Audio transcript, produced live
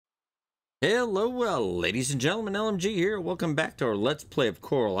Hello, ladies and gentlemen, LMG here. Welcome back to our Let's Play of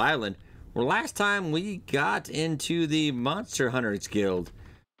Coral Island, where last time we got into the Monster Hunters Guild.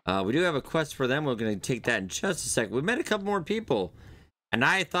 We do have a quest for them. We're going to take that in just a second. We met a couple more people, and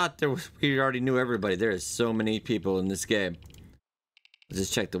I thought we already knew everybody. There is so many people in this game. Let's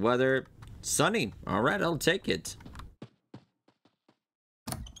just check the weather. Sunny. All right, I'll take it.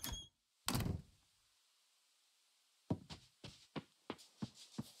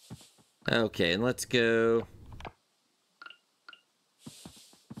 Okay, and let's go.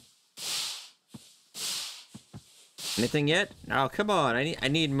 Anything yet? Oh, come on. I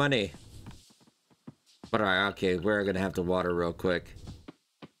need money. But alright, okay, we're gonna have to water real quick.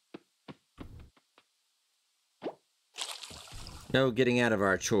 No getting out of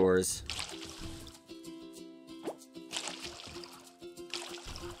our chores.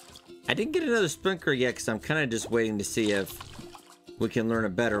 I didn't get another sprinkler yet because I'm kind of just waiting to see if we can learn a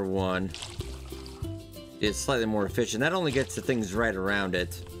better one. It's slightly more efficient. That only gets the things right around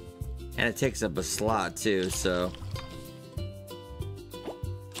it. And it takes up a slot too, so.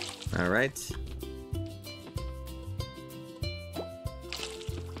 Alright.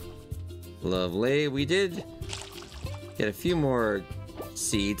 Lovely. We did get a few more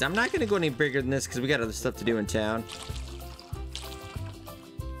seeds. I'm not going to go any bigger than this because we got other stuff to do in town.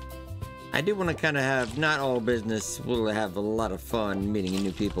 I do want to kind of have, not all business, we'll have a lot of fun meeting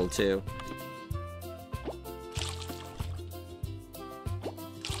new people too.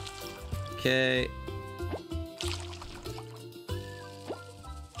 Okay.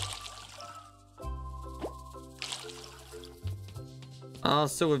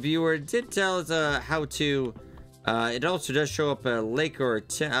 Also, a viewer did tell us how to, it also does show up a lake or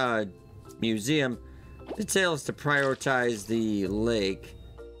a museum. It tells us to prioritize the lake.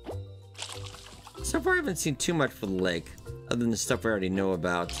 So far, I haven't seen too much for the lake, other than the stuff we already know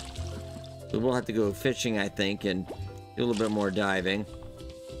about. We will have to go fishing, I think, and do a little bit more diving.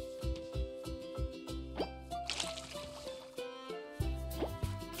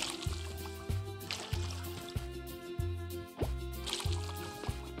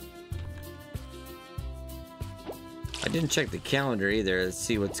 I didn't check the calendar either to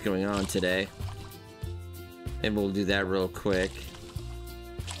see what's going on today. Maybe we'll do that real quick.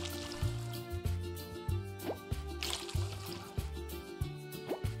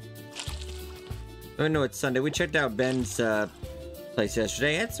 I know it's Sunday. We checked out Ben's place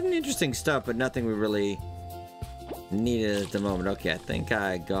yesterday. Had some interesting stuff, but nothing we really needed at the moment. Okay, I think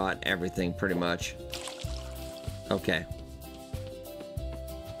I got everything pretty much. Okay.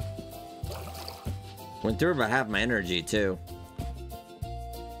 Went through about half my energy, too.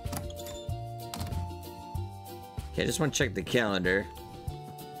 Okay, I just want to check the calendar.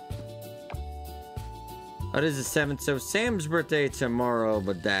 Oh, it is the 7th, so Sam's birthday tomorrow,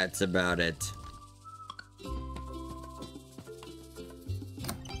 but that's about it.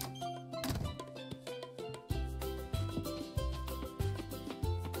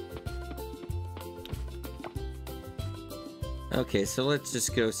 Okay, so let's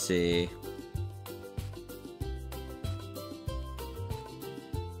just go see.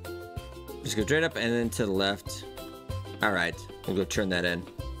 Just go straight up and then to the left. Alright, we'll go turn that in.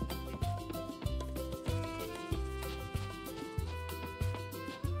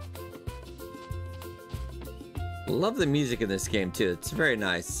 Love the music in this game too, it's very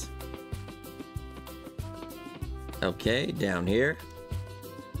nice. Okay, down here.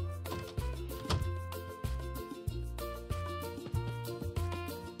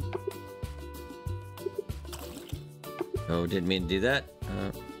 Oh, didn't mean to do that.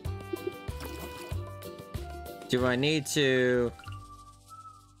 Do I need to...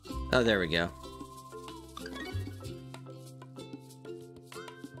 Oh, there we go.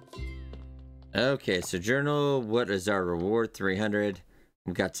 Okay, so journal. What is our reward? 300.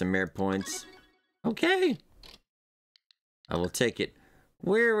 We've got some merit points. Okay. I will take it.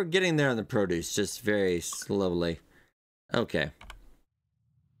 We're getting there on the produce, just very slowly. Okay.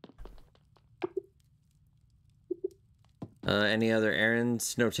 Any other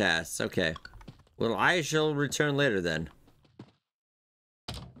errands? No tasks. Okay. Well, I shall return later then.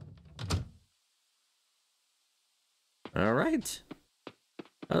 Alright.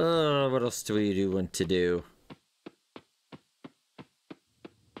 What else do we want to do?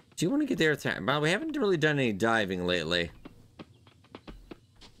 Do you want to get there? Well, we haven't really done any diving lately.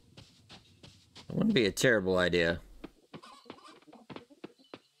 It wouldn't be a terrible idea.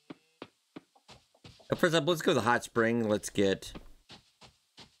 First up, let's go to the hot spring. Let's get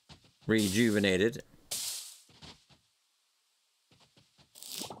rejuvenated.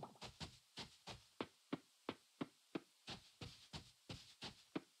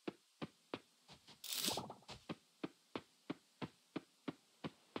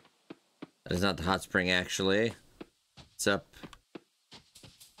 That is not the hot spring, actually. It's up.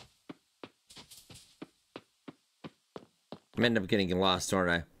 I end up getting lost,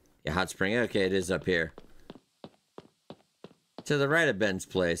 aren't I? Yeah, hot spring. Okay, it is up here. To the right of Ben's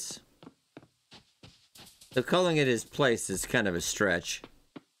place. So calling it his place is kind of a stretch.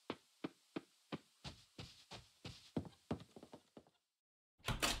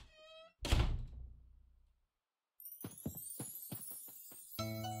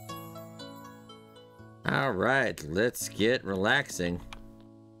 All right, let's get relaxing.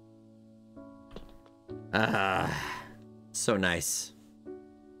 So nice.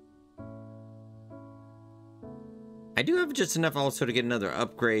 I do have just enough also to get another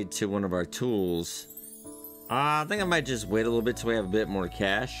upgrade to one of our tools. I think I might just wait a little bit till we have a bit more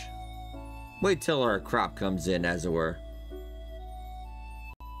cash. Wait till our crop comes in, as it were.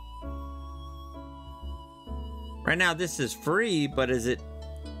 Right now, this is free, but is it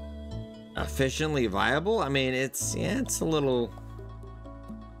efficiently viable? I mean, it's a little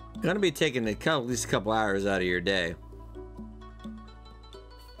gonna be taking at least a couple hours out of your day.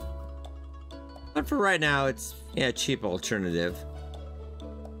 But for right now, it's a cheap alternative.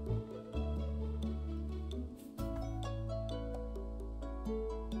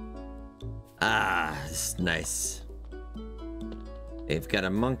 This is nice. They've got a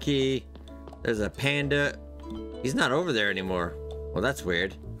monkey. There's a panda. He's not over there anymore. Well, that's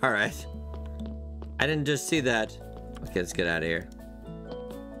weird. All right. I didn't just see that. Okay, let's get out of here.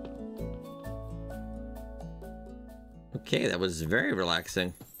 Okay, that was very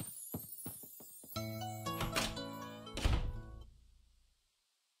relaxing.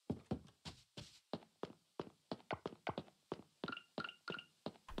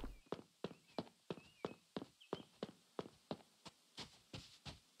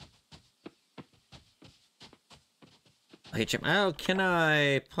 Hey, Chip. Oh, can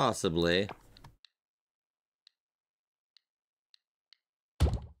I possibly?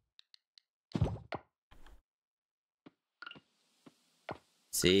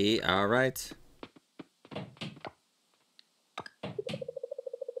 See, all right.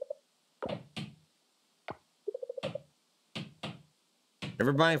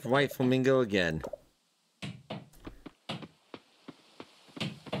 Never buying from White Flamingo again.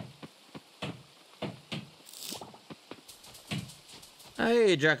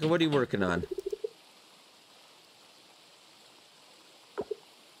 Hey, Jacko, what are you working on?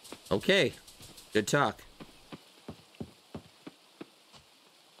 Okay, good talk.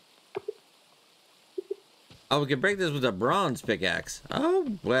 Oh, we can break this with a bronze pickaxe.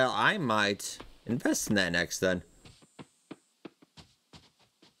 Oh, well, I might invest in that next then.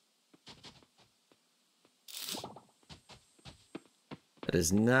 That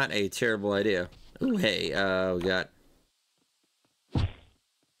is not a terrible idea. Ooh, hey, we got...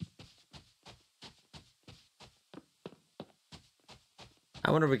 I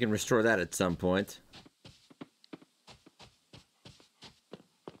wonder if we can restore that at some point.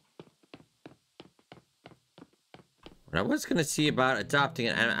 I was gonna see about adopting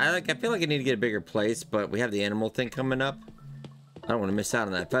it. I feel like I need to get a bigger place, but we have the animal thing coming up. I don't want to miss out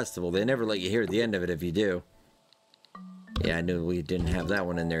on that festival. They never let you hear the end of it if you do. Yeah, I knew we didn't have that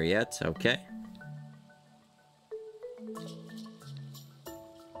one in there yet. Okay.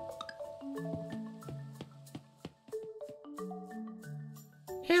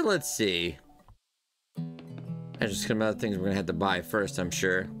 Hey, let's see. There's just some other things we're gonna have to buy first, I'm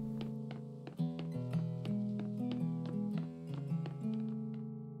sure.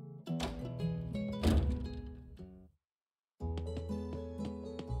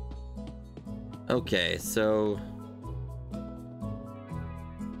 Okay, so...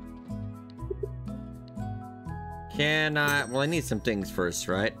 Can I... Well, I need some things first,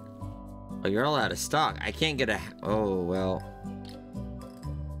 right? Oh, you're all out of stock. I can't get a... Oh, well...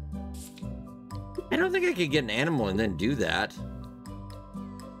 I don't think I could get an animal and then do that.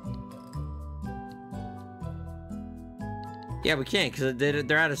 Yeah, we can't, because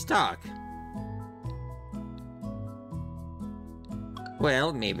they're out of stock.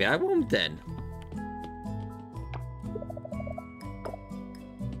 Well, maybe I won't then.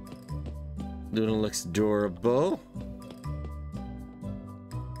 Luna looks adorable.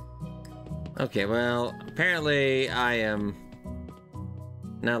 Okay, well, apparently I am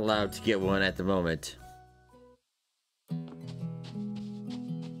not allowed to get one at the moment.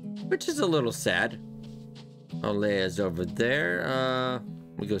 Which is a little sad. Oh, Leia's over there.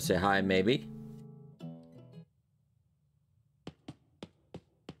 We go say hi, maybe.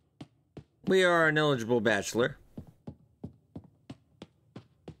 We are an eligible bachelor.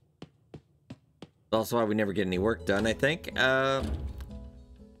 Also why we never get any work done, I think.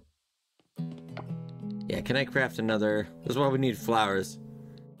 Yeah, can I craft another? This is why we need flowers.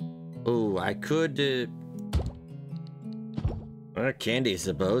 Oh, I could... candy, I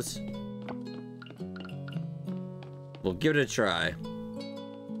suppose. We'll give it a try.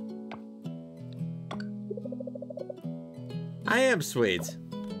 I am sweet.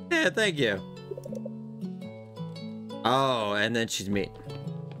 Yeah, thank you. Oh, and then she's meat.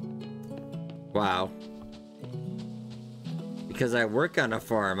 Wow. Because I work on a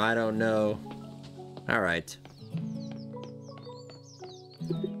farm, I don't know. Alright.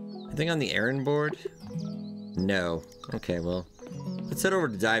 Anything on the errand board? No. Okay, well. Let's head over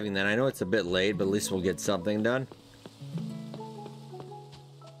to diving then. I know it's a bit late, but at least we'll get something done.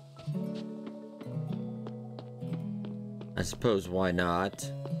 I suppose, why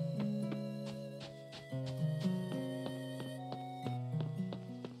not?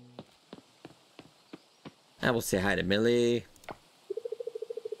 I will say hi to Millie.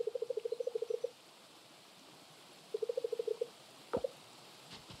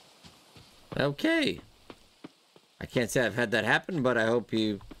 Okay. I can't say I've had that happen, but I hope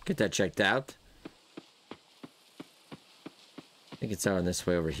you get that checked out. I think it's on this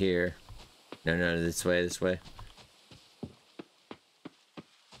way over here. No, this way, this way.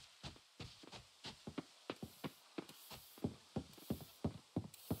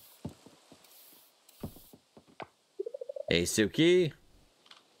 Hey, Suki.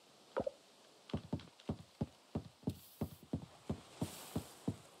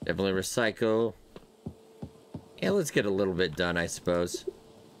 Definitely recycle. Yeah, let's get a little bit done, I suppose.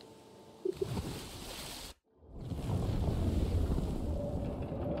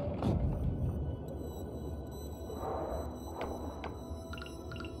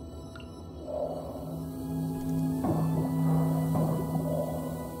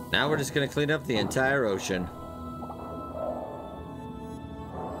 Now we're just gonna clean up the entire ocean.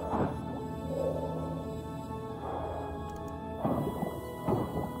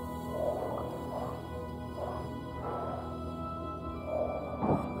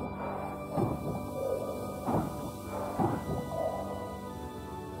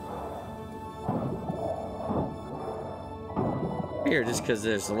 Here, just because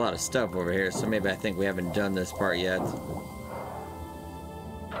there's a lot of stuff over here, so maybe I think we haven't done this part yet.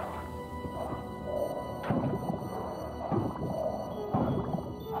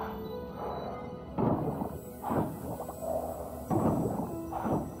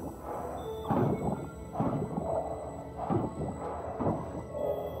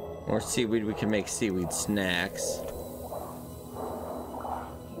 More seaweed, we can make seaweed snacks.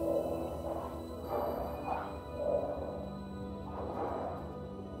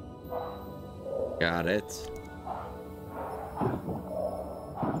 Got it.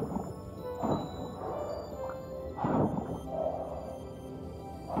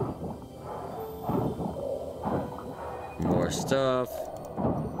 More stuff.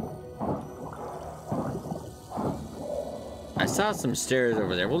 I saw some stairs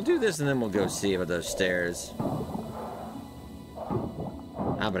over there. We'll do this and then we'll go see about those stairs.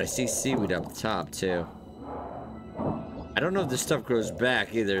 Ah, but I see seaweed up top too. I don't know if this stuff grows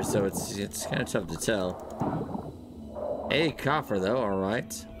back either, so it's kind of tough to tell. Hey, copper though, all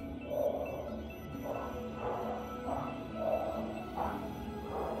right.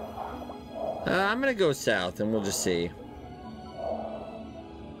 I'm gonna go south and we'll just see.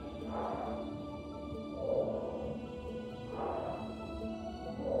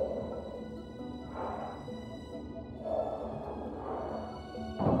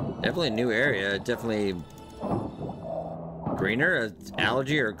 Definitely a new area, definitely greener,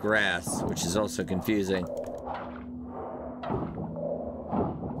 algae or grass, which is also confusing.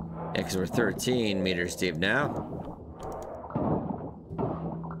 Yeah, because we're 13 meters deep now.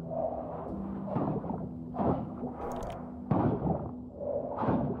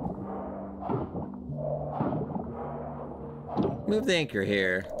 Move the anchor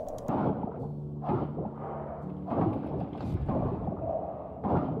here.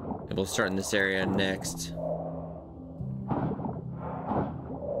 And we'll start in this area next.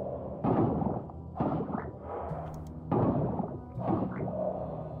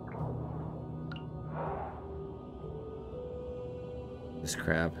 This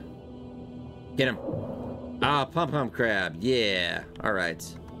crab. Get him. Ah, pom-pom crab. Yeah. All right.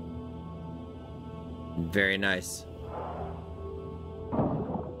 Very nice.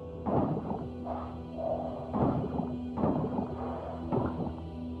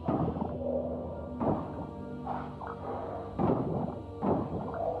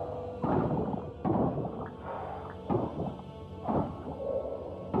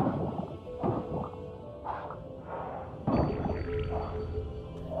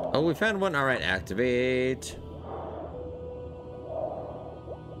 Oh, we found one. All right, activate.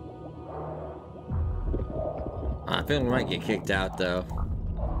 I feel we might get kicked out, though.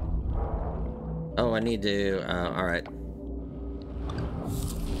 Oh, I need to... all right.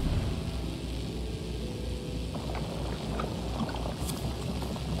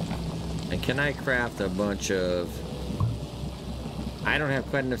 And can I craft a bunch of... I don't have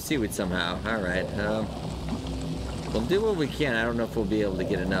quite enough seaweed somehow. All right. We'll do what we can. I don't know if we'll be able to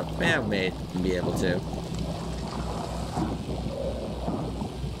get enough. I may be able to.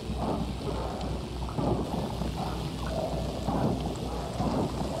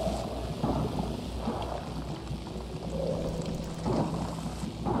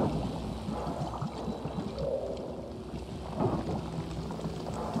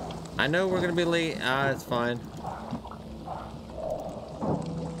 I know we're gonna be late. It's fine.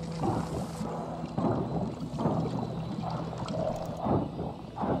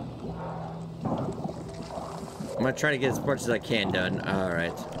 I'm gonna try to get as much as I can done. All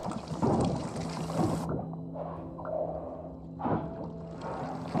right.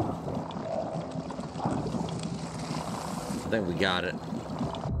 I think we got it.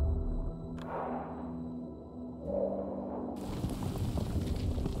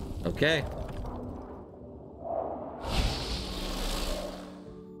 Okay.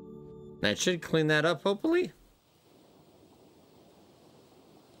 That should clean that up, hopefully.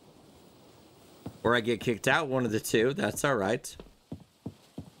 Or I get kicked out, one of the two. That's all right.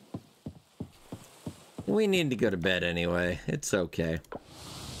 We need to go to bed anyway. It's okay.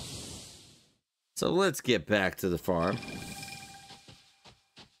 So let's get back to the farm.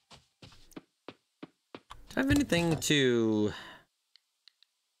 Do I have anything to...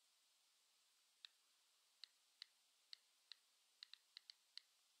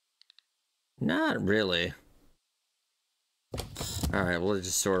 Not really. Alright, we'll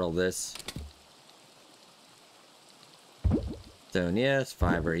just sort all this. Stone, yes.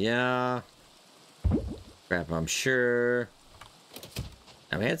 Fiber, yeah. Scrap, I'm sure.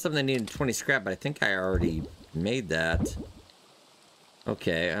 Now, we had something that needed 20 scrap, but I think I already made that.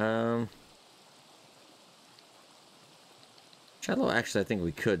 Okay, Shallow, actually, I think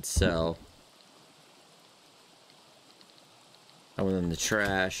we could sell. Oh, and then the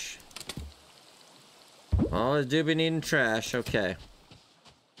trash. Always do be needing trash. Okay.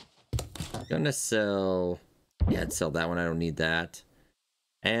 Gonna sell... Yeah, I'd sell that one. I don't need that.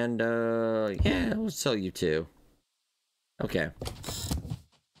 And, yeah, we'll sell you too. Okay.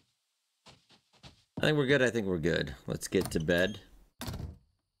 I think we're good. I think we're good. Let's get to bed.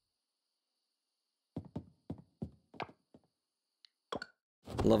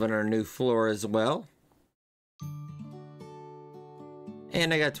 Loving our new floor as well.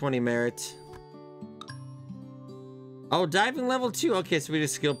 And I got 20 merit. Oh, diving level 2. Okay, so we did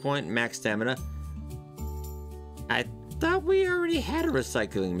skill point, max stamina. I thought we already had a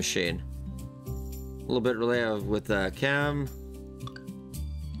recycling machine. A little bit related with Chem.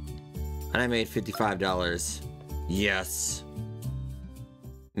 And I made $55. Yes.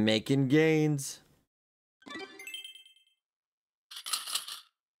 Making gains.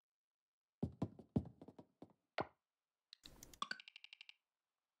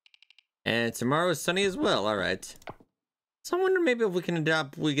 And tomorrow is sunny as well. All right. So I wonder maybe if we can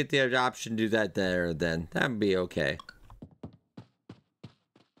adopt, we get the option to do that there then. That'd be okay.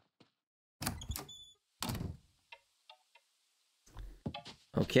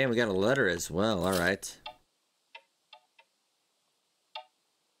 Okay, we got a letter as well. All right.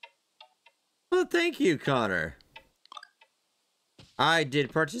 Well, thank you, Connor. I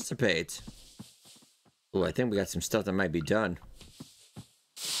did participate. Oh, I think we got some stuff that might be done.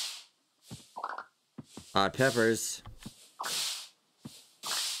 Hot peppers.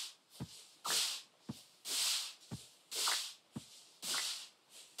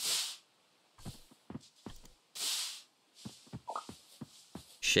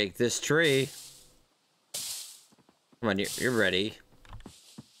 Shake this tree. Come on, you're ready.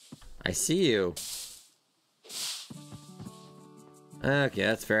 I see you. Okay,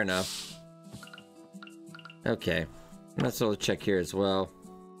 that's fair enough. Okay. Let's also check here as well.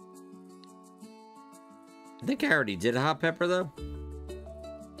 I think I already did a hot pepper, though.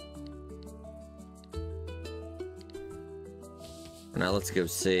 Now let's go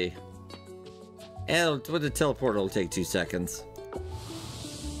see. And with the teleporter, it'll take 2 seconds.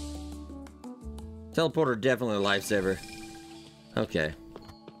 Teleporter definitely a lifesaver. Okay.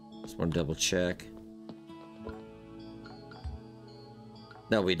 Just want to double check.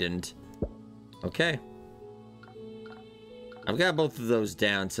 No, we didn't. Okay. I've got both of those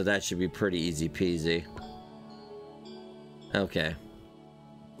down, so that should be pretty easy peasy. Okay.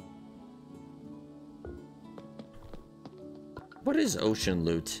 What is ocean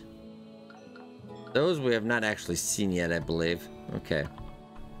loot? Those we have not actually seen yet, I believe. Okay.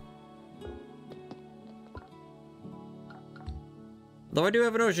 Though I do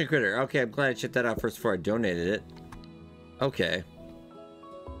have an ocean critter. Okay, I'm glad I checked that out first before I donated it. Okay.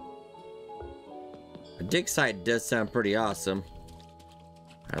 A dig site does sound pretty awesome.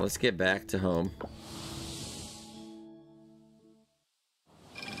 Alright, let's get back to home.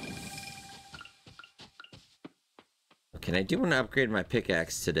 Okay, I do want to upgrade my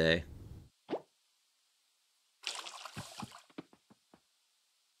pickaxe today.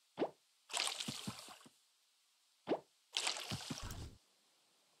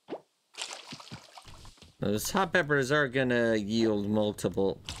 Those hot peppers are gonna yield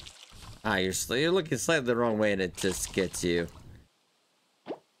multiple. Ah, you're looking slightly the wrong way and it just gets you.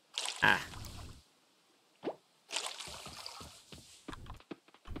 Ah.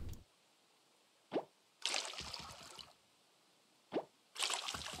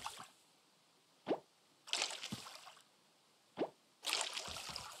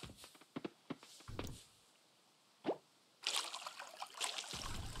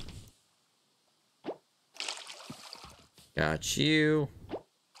 Got you.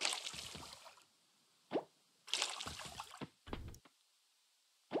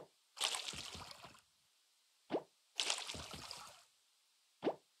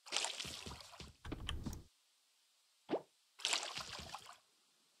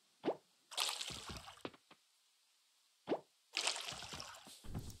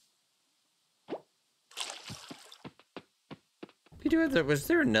 Was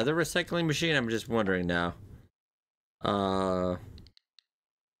there another recycling machine? I'm just wondering now.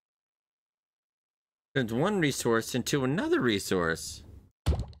 There's one resource into another resource.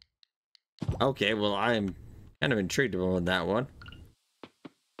 Okay, well, I'm kind of intrigued about that one.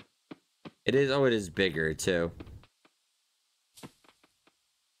 It is, oh, it is bigger too.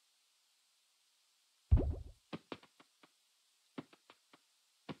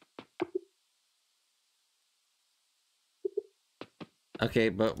 Okay,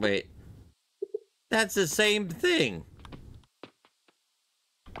 but wait. That's the same thing.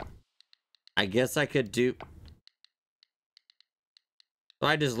 I guess I could do... So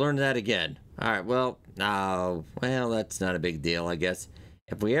I just learned that again. Alright, well, no. Well, that's not a big deal, I guess.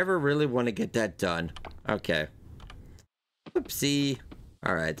 If we ever really want to get that done. Okay. Whoopsie.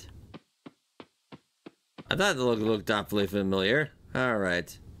 Alright. I thought the look looked awfully familiar.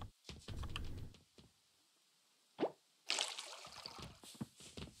 Alright.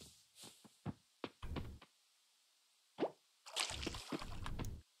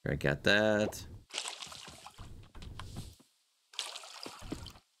 I got that.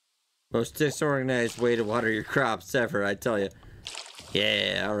 Most disorganized way to water your crops ever, I tell you.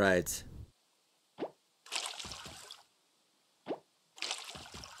 Yeah, alright.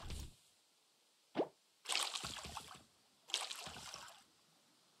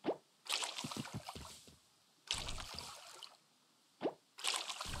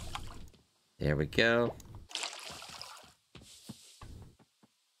 There we go.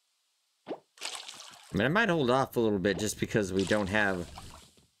 I mean, I might hold off a little bit just because we don't have...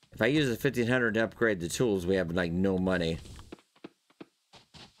 If I use the 1500 to upgrade the tools, we have, like, no money.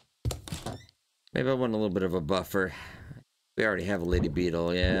 Maybe I want a little bit of a buffer. We already have a lady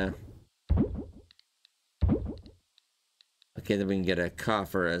beetle, yeah. Okay, then we can get a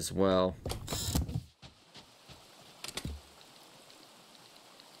coffer as well.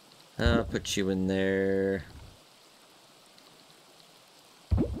 I'll put you in there.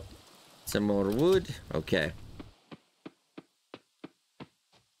 Some more wood. Okay.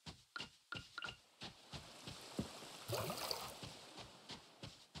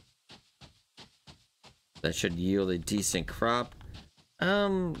 That should yield a decent crop.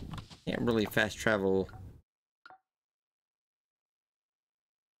 Can't really fast travel.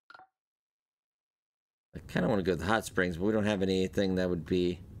 I kind of want to go to the hot springs, but we don't have anything that would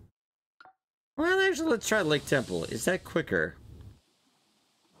be... Well, actually, let's try Lake Temple. Is that quicker?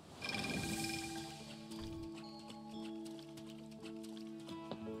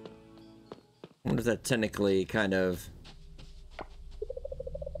 I wonder if that technically kind of...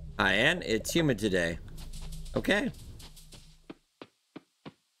 and it's humid today. Okay.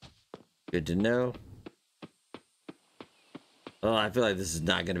 Good to know. Well, I feel like this is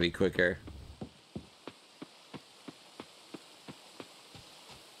not going to be quicker.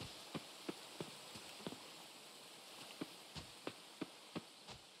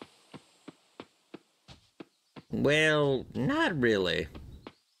 Well, not really.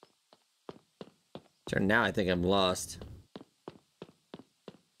 So now I think I'm lost.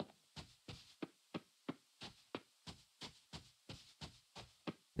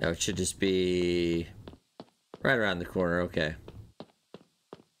 No, it should just be right around the corner. Okay.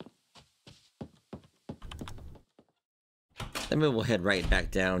 Then we'll head right back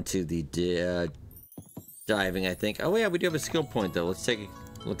down to the diving, I think. Oh yeah, we do have a skill point though. Let's take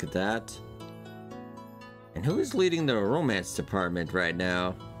a look at that. And who is leading the romance department right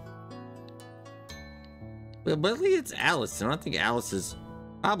now? Well, I believe it's Allison. I don't think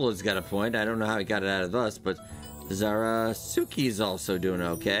Pablo's got a point. I don't know how he got it out of us, but Suki's also doing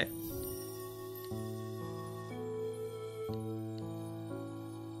okay.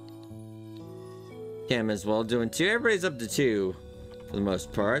 Cam as well doing 2. Everybody's up to 2 for the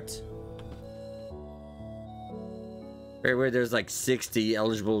most part. Very weird. There's like 60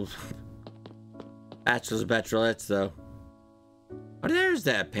 eligible bachelors and bachelorettes though. Oh, there's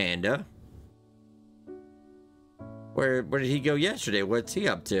that panda. Where did he go yesterday? What's he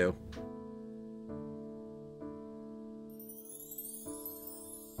up to?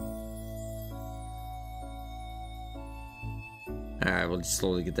 Alright, we'll just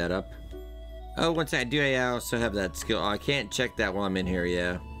slowly get that up. Oh, once I do, I also have that skill. Oh, I can't check that while I'm in here,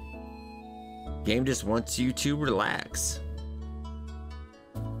 yeah. Game just wants you to relax.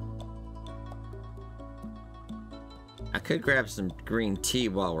 I could grab some green tea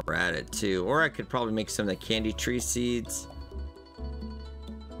while we're at it, too. Or I could probably make some of the candy tree seeds.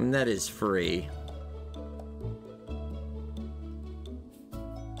 And that is free.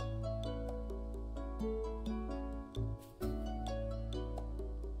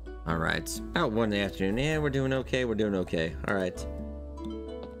 Alright, about 1 in the afternoon. Yeah, we're doing okay, we're doing okay. Alright.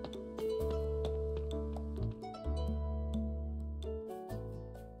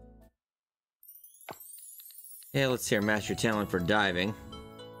 Yeah, let's hear master talent for diving.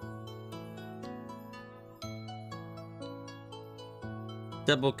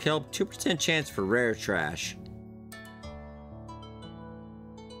 Double kelp, 2% chance for rare trash.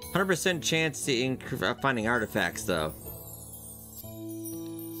 100% chance to finding artifacts though.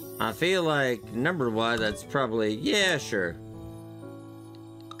 I feel like number-wise, that's probably, yeah, sure.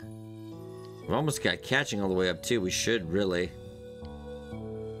 We've almost got catching all the way up too. We should really.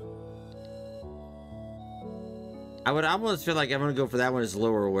 I would almost feel like I'm gonna go for that one as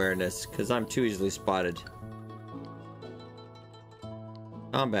lower awareness because I'm too easily spotted.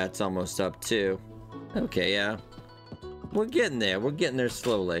 Combat's almost up too. Okay, yeah. We're getting there. We're getting there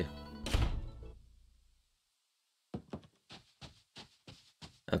slowly.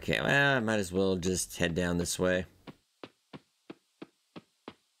 Okay, well, I might as well just head down this way.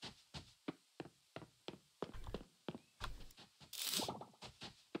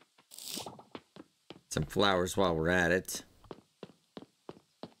 Some flowers while we're at it.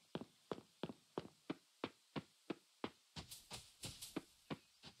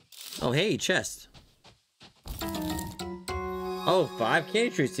 Oh, hey, chest. Oh, 5 candy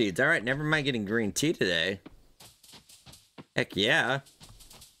tree seeds. Alright, never mind getting green tea today. Heck yeah.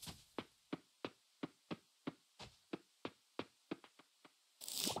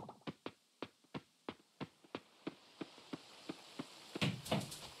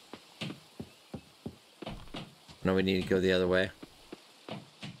 No, we need to go the other way.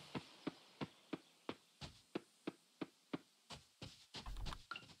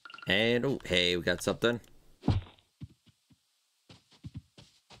 And, oh, hey, we got something.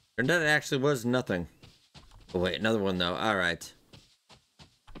 Turned out it actually was nothing. Oh, wait, another one, though. Alright.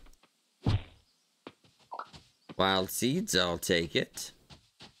 Wild seeds, I'll take it.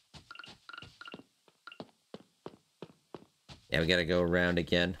 Yeah, we gotta go around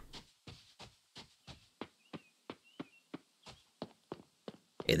again.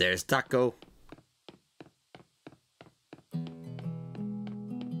 Hey, there's Taco.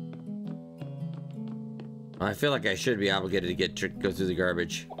 I feel like I should be obligated to go through the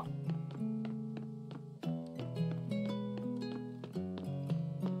garbage.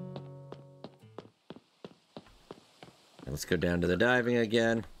 Let's go down to the diving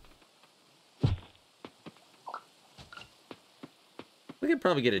again. We could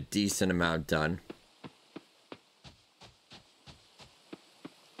probably get a decent amount done.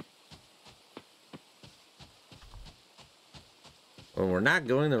 Well, we're not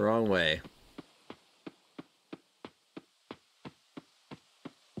going the wrong way.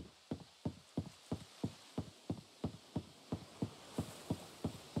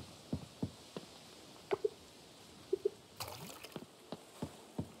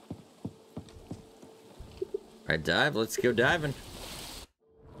 Alright, dive. Let's go diving.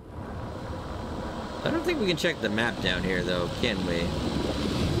 I don't think we can check the map down here, though, can we?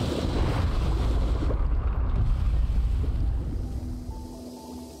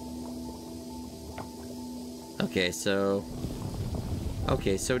 Okay, so...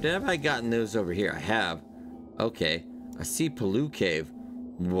 Okay, so have I gotten those over here? I have. Okay. I see Palu Cave.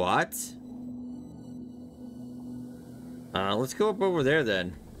 What? Let's go up over there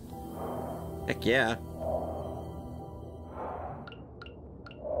then. Heck yeah.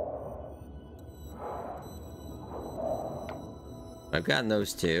 I've gotten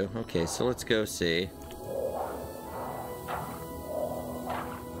those two. Okay, so let's go see.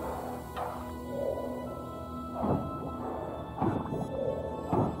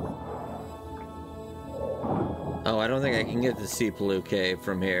 Oh, I don't think I can get to see Palu Cave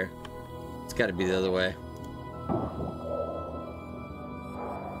from here. It's got to be the other way.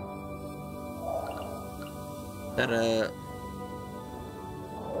 That,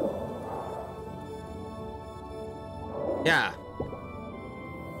 yeah.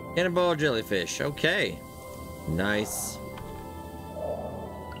 Cannonball jellyfish. Okay. Nice.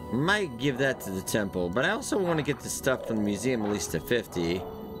 Might give that to the temple, but I also want to get the stuff from the museum at least to 50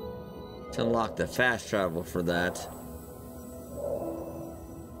 to unlock the fast travel for that.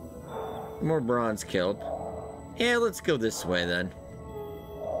 More bronze kelp. Yeah, let's go this way then.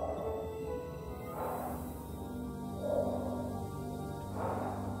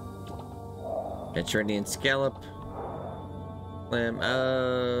 Mediterranean scallop. Lamb,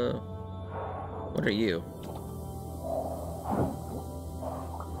 what are you?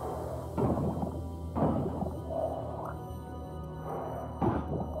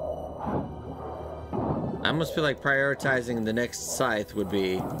 I almost feel like prioritizing the next scythe would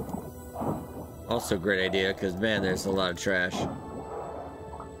be also a great idea, because man, there's a lot of trash.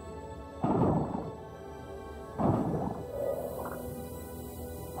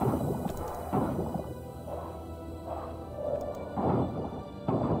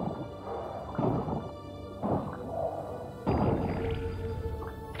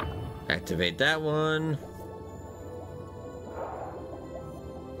 Activate that one.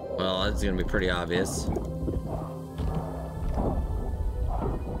 Well, that's gonna be pretty obvious.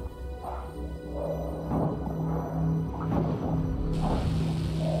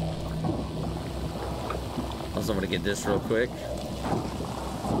 Also, I'm gonna get this real quick.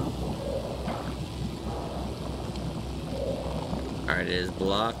 Alright, it is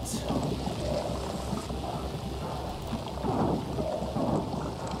blocked.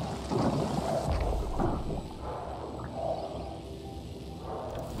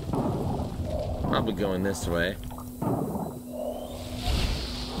 Probably going this way.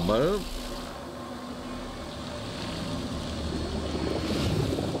 Boom.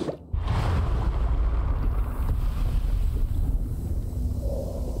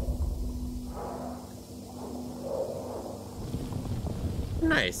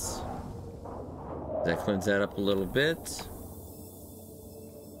 Nice. That cleans that up a little bit.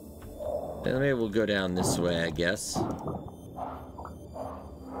 Then maybe we'll go down this way, I guess.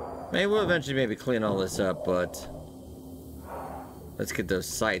 Maybe we'll eventually clean all this up, but let's get those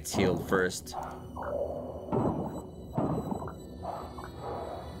sites healed first.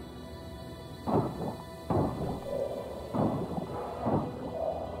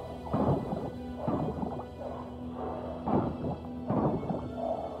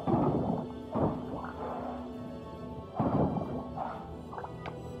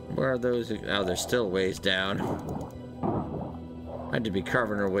 Where are those? Oh, they're still ways down. I had to be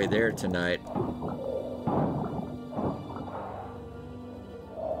carving our way there tonight.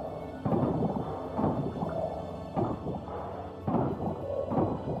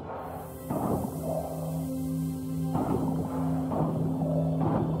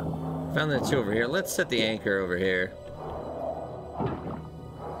 Found that two over here. Let's set the anchor over here.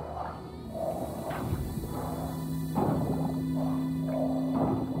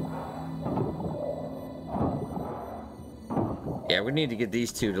 Yeah, we need to get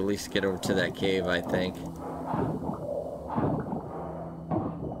these two to at least get over to that cave, I think.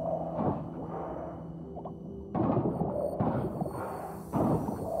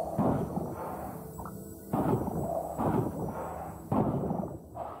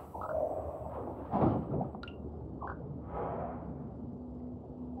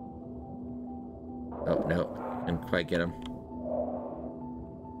 Oh, no. Didn't quite get him.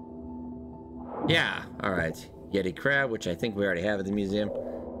 Yeah, alright. Yeti crab, which I think we already have at the museum.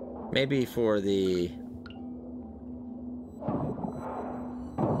 Maybe for the...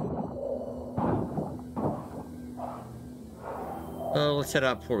 Oh, let's head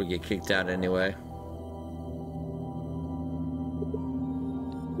out before we get kicked out anyway.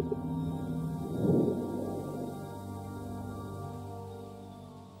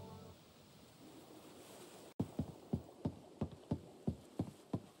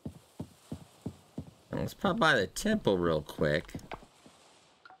 Let's pop by the temple real quick.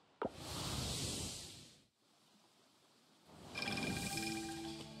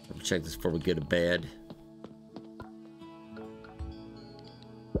 double check this before we go to bed.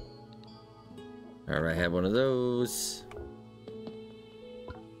 Alright, have one of those.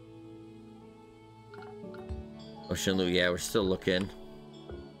 Ocean loot, yeah, we're still looking.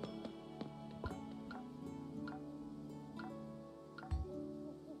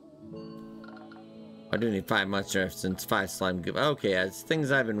 I do need 5 monster since 5 slime. Okay, it's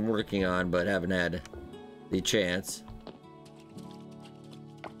things I've been working on but haven't had the chance.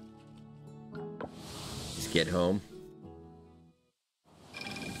 Just get home.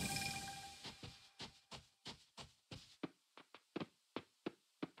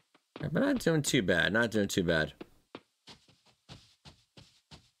 But not doing too bad, not doing too bad.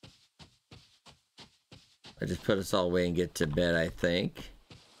 I just put us all away and get to bed, I think.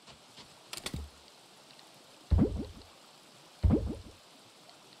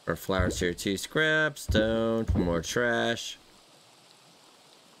 Our flowers here too. Scrap, stone, more trash.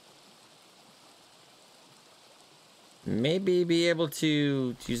 Maybe be able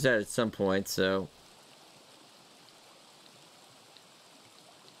to use that at some point, so.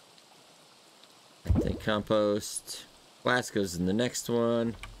 I think compost. Glass goes in the next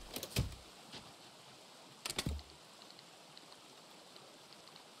one.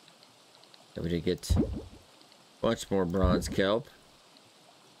 And we did get a bunch more bronze kelp.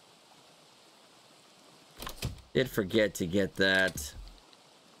 Did forget to get that.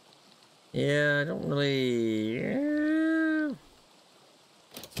 Yeah, I don't really.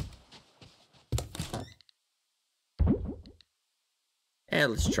 Yeah,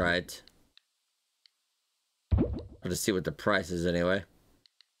 let's try it. Let's see what the price is anyway.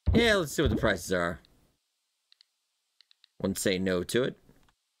 Yeah, let's see what the prices are. Wouldn't say no to it.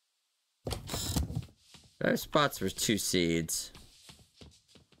 5 spots for 2 seeds.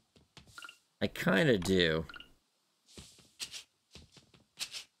 I kind of do.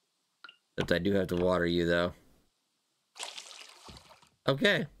 Except I do have to water you, though.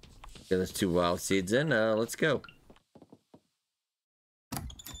 Okay. Get those 2 wild seeds in. Let's go.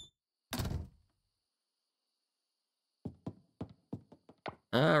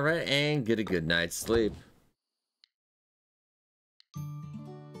 Alright, and get a good night's sleep.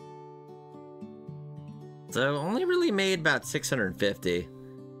 So, only really made about 650.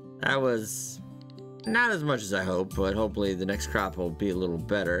 That was not as much as I hoped, but hopefully the next crop will be a little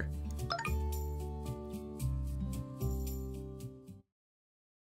better.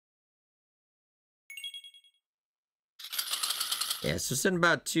 Yeah, so it's in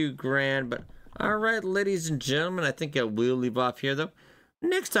about 2 grand, but alright, ladies and gentlemen, I think I will leave off here, though.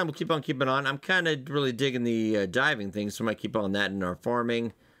 Next time we'll keep on keeping on. I'm kind of really digging the diving thing, so I might keep on that in our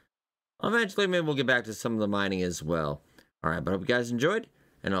farming. Eventually, maybe we'll get back to some of the mining as well. Alright, but I hope you guys enjoyed,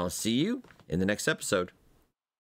 and I'll see you in the next episode.